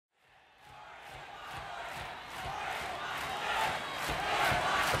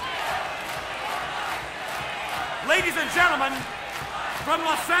and gentlemen, from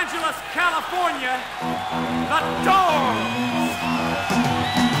Los Angeles, California, the Doors.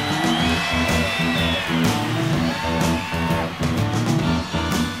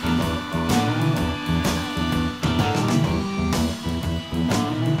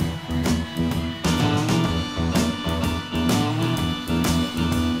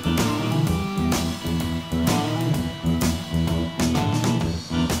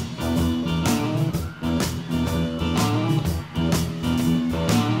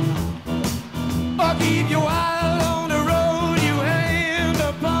 Keep your eyes on the road, you hand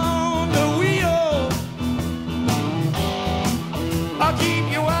upon the wheel. I'll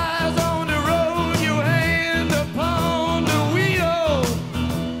keep your eyes on the road, you hand upon the wheel.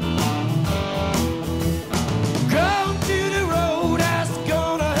 Come to the roadhouse,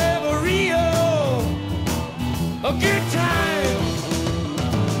 gonna have a good time.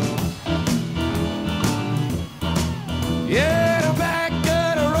 Yeah, the back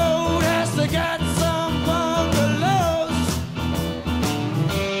of the roadhouse, I got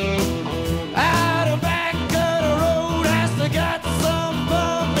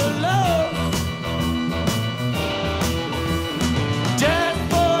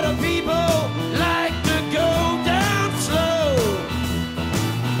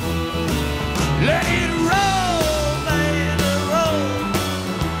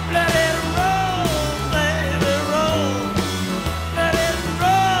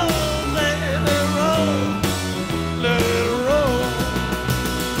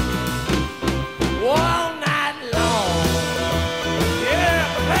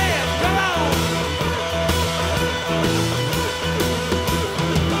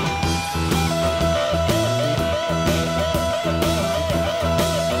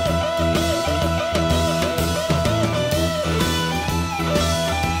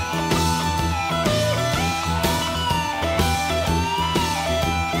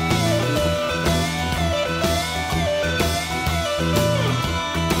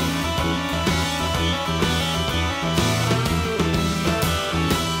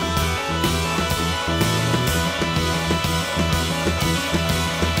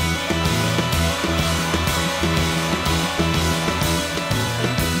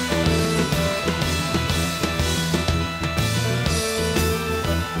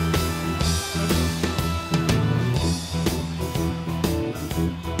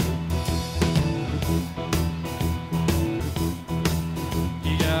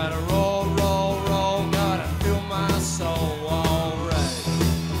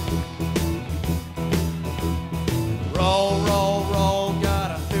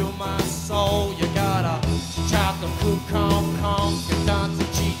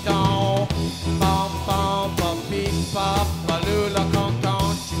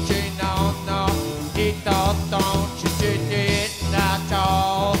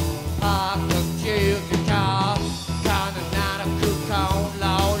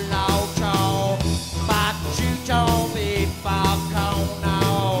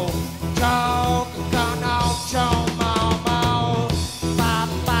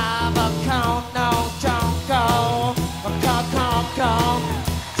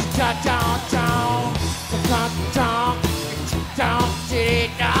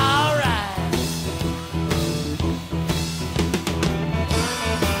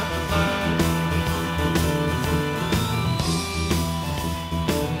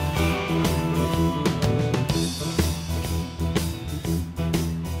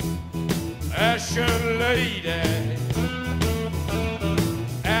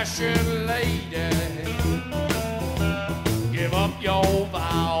Ashen lady, give up your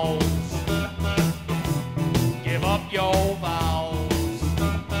vows, give up your vows,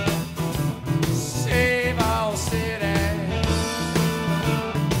 save our city,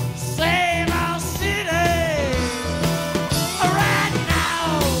 save our city, right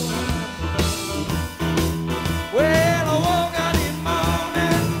now. Well, I woke up in the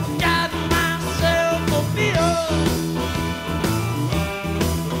morning, got myself a beer.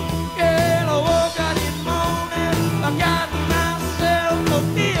 Yeah.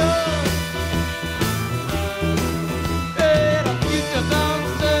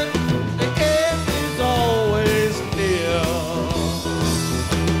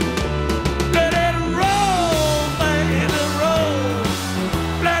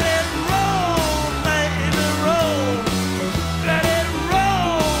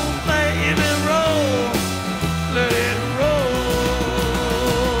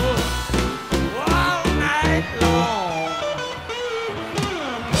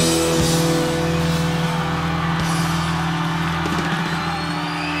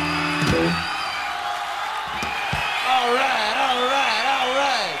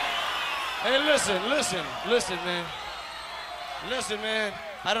 Listen, man. Listen, man.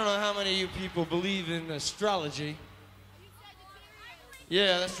 I don't know how many of you people believe in astrology.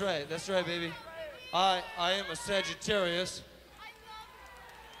 Yeah, that's right, baby. I am a Sagittarius.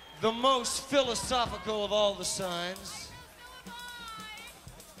 The most philosophical of all the signs.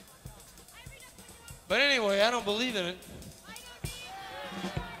 But anyway, I don't believe in it.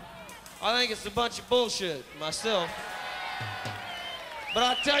 I think it's a bunch of bullshit, myself. But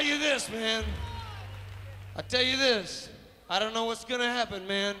I'll tell you this, man. I tell you this. I don't know what's gonna happen,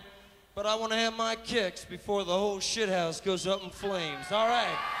 man. But I want to have my kicks before the whole shithouse goes up in flames. All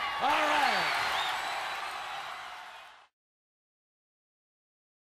right. All right.